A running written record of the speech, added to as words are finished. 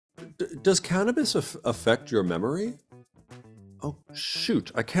does cannabis affect your memory? Oh,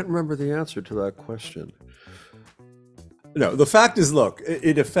 shoot. I can't remember the answer to that question. No, the fact is, look,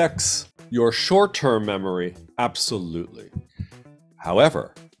 it affects your short-term memory, absolutely.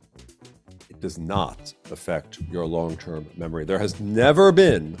 However, it does not affect your long-term memory. There has never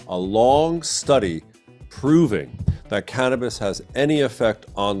been a long study proving that cannabis has any effect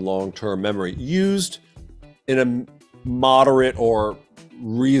on long-term memory used in a moderate or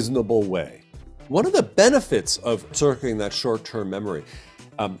reasonable way. One of the benefits of circulating that short-term memory,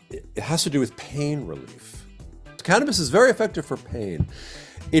 it has to do with pain relief. Cannabis is very effective for pain.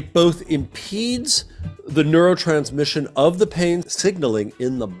 It both impedes the neurotransmission of the pain signaling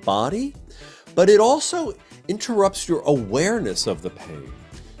in the body, but it also interrupts your awareness of the pain.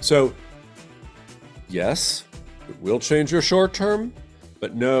 So, yes, it will change your short term,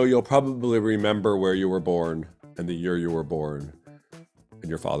 but no, you'll probably remember where you were born and the year you were born and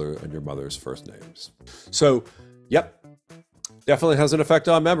your father and your mother's first names. So, yep, definitely has an effect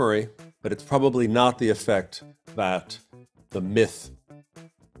on memory, but it's probably not the effect that the myth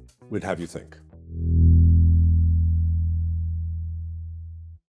would have you think.